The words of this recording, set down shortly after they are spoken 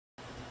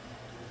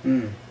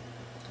That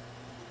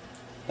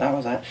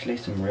was actually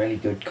some really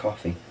good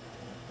coffee.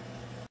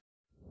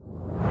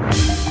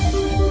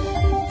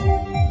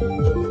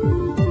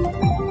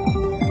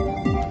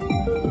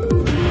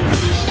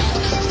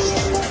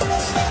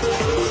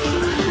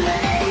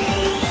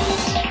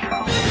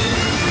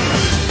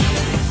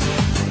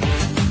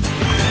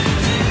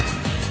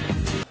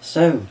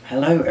 So,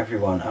 hello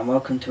everyone and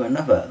welcome to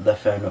another The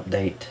Phone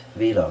Update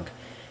vlog.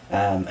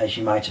 As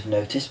you might have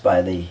noticed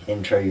by the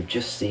intro you've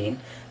just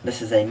seen,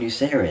 this is a new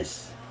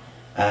series.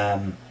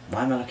 Why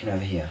am I looking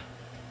over here?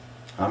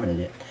 I'm an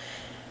idiot.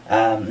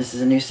 This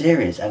is a new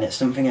series and it's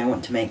something I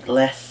want to make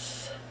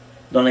less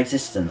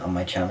non-existent on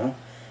my channel.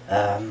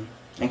 And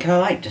kind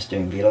of like just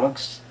doing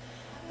vlogs.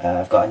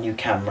 I've got a new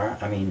camera.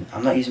 I mean,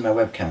 I'm not using my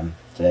webcam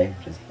today,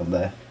 which is up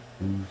there.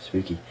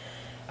 Spooky.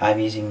 I'm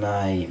using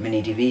my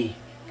mini DV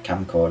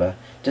camcorder,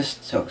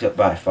 just hooked up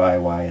by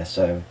firewire,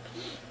 so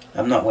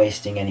I'm not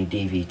wasting any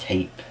DV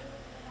tape.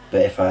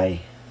 But if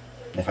I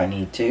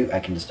need to, I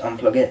can just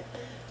unplug it,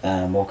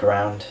 walk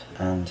around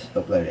and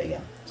upload it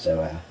again.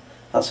 So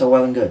that's all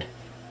well and good.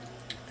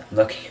 I'm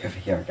looking over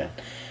here again.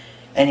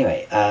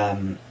 Anyway,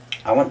 I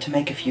want to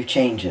make a few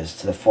changes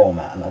to the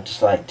format, and I'd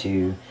just like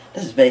to,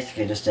 this is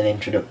basically just an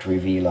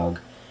introductory vlog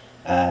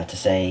to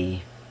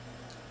say,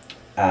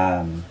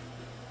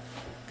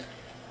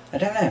 I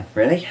don't know,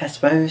 really, I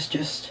suppose,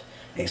 just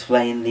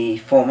explain the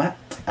format,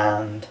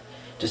 and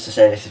just to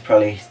say this is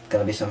probably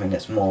going to be something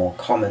that's more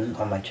common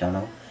on my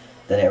channel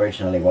than it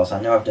originally was.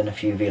 I know I've done a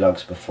few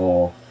vlogs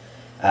before,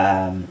 you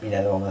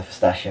know, the one with the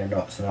pistachio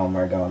nuts and the one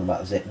where I go on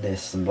about zip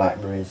discs and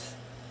blackberries.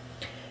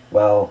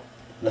 Well,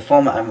 the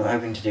format I'm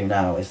hoping to do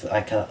now is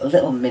like a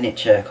little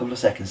miniature, couple of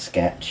seconds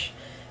sketch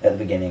at the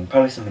beginning,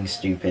 probably something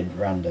stupid,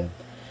 random.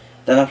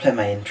 Then I'll play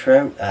my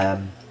intro.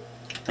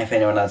 If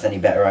anyone has any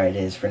better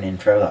ideas for an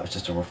intro, that was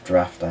just a rough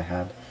draft I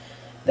had,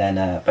 then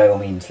by all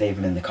means leave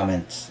them in the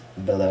comments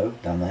below,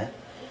 down there.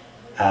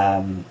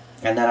 And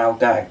then I'll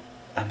get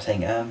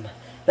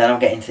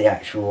into the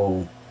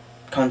actual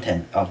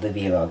content of the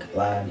vlog.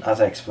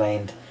 As I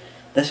explained,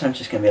 this one's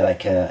just going to be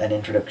like an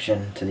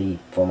introduction to the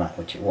format,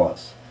 which it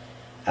was.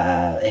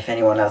 If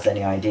anyone has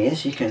any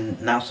ideas, you can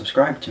now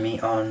subscribe to me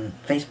on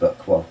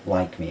Facebook, well,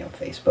 like me on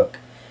Facebook.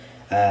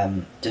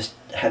 Just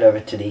head over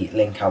to the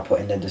link I'll put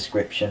in the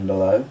description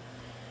below,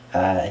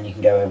 and you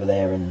can go over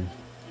there and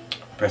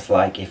press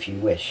like if you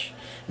wish.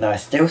 Now, I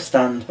still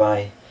stand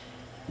by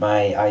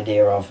my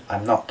idea of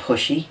I'm not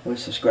pushy with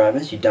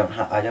subscribers.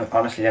 I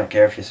honestly don't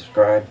care if you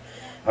subscribe.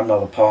 I'm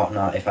not a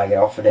partner. If I get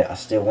offered it, I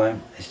still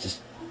won't. It's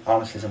just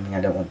honestly something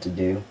I don't want to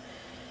do.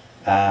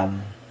 But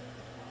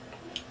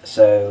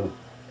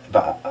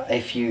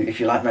if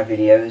you like my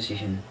videos, you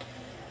can,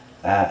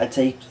 I'd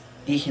say,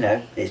 you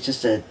know, it's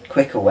just a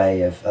quicker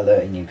way of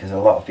alerting you, because a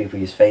lot of people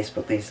use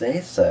Facebook these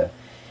days, so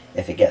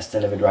if it gets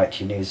delivered right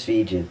to your news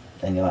feed,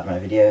 and you like my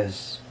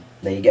videos,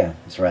 there you go,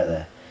 it's right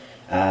there.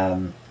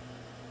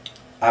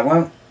 I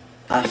won't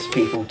ask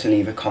people to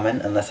leave a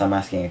comment unless I'm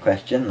asking a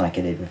question, like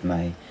I did with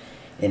my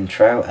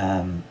intro,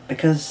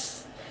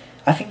 because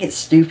I think it's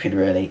stupid,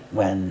 really,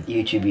 when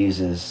YouTube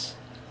users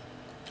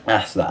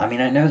ask that. I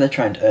mean, I know they're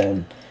trying to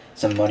earn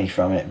some money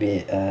from it, be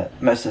it,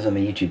 most of them are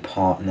YouTube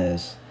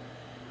partners,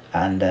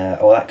 and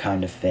all that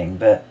kind of thing,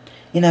 but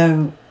you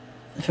know,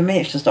 for me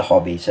it's just a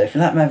hobby. So if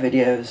you like my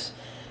videos,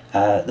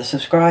 the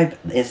subscribe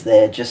is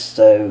there just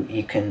so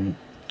you can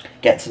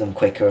get to them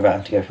quicker without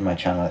having to go through my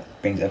channel. It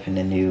brings it up in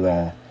the new,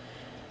 I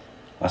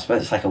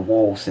suppose it's like a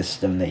wall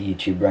system that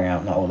YouTube brought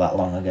out not all that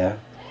long ago,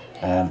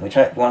 which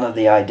one of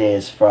the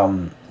ideas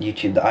from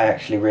YouTube that I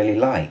actually really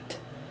liked.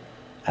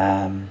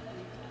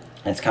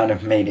 It's kind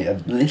of made it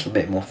a little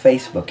bit more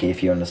Facebooky,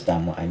 if you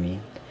understand what I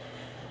mean.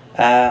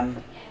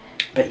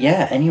 But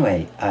yeah,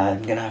 anyway,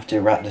 I'm going to have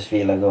to wrap this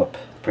vlog up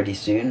pretty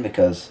soon,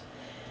 because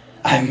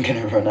I'm going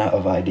to run out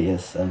of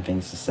ideas and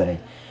things to say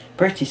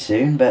pretty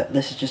soon, but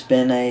this has just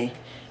been a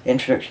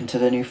introduction to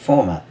the new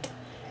format.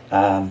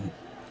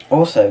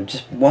 Also,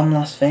 just one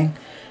last thing,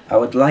 I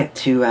would like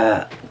to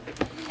let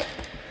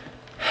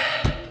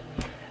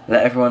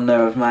everyone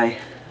know of I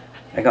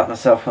got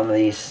myself one of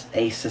these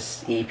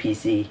Asus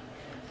EPC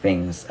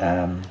things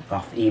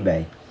off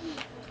eBay,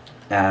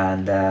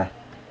 and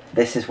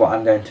this is what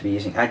I'm going to be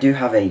using. I do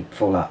have a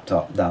full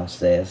laptop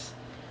downstairs,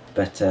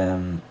 but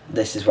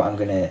this is what I'm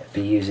going to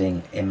be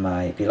using in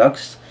my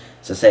vlogs.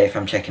 So say if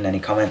I'm checking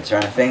any comments or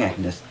anything, I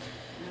can just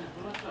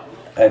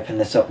open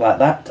this up like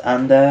that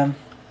and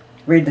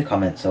read the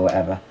comments or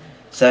whatever.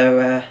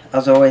 So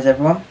as always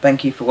everyone,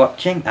 thank you for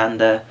watching,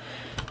 and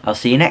I'll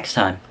see you next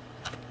time.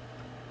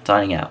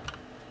 Signing out,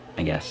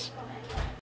 I guess.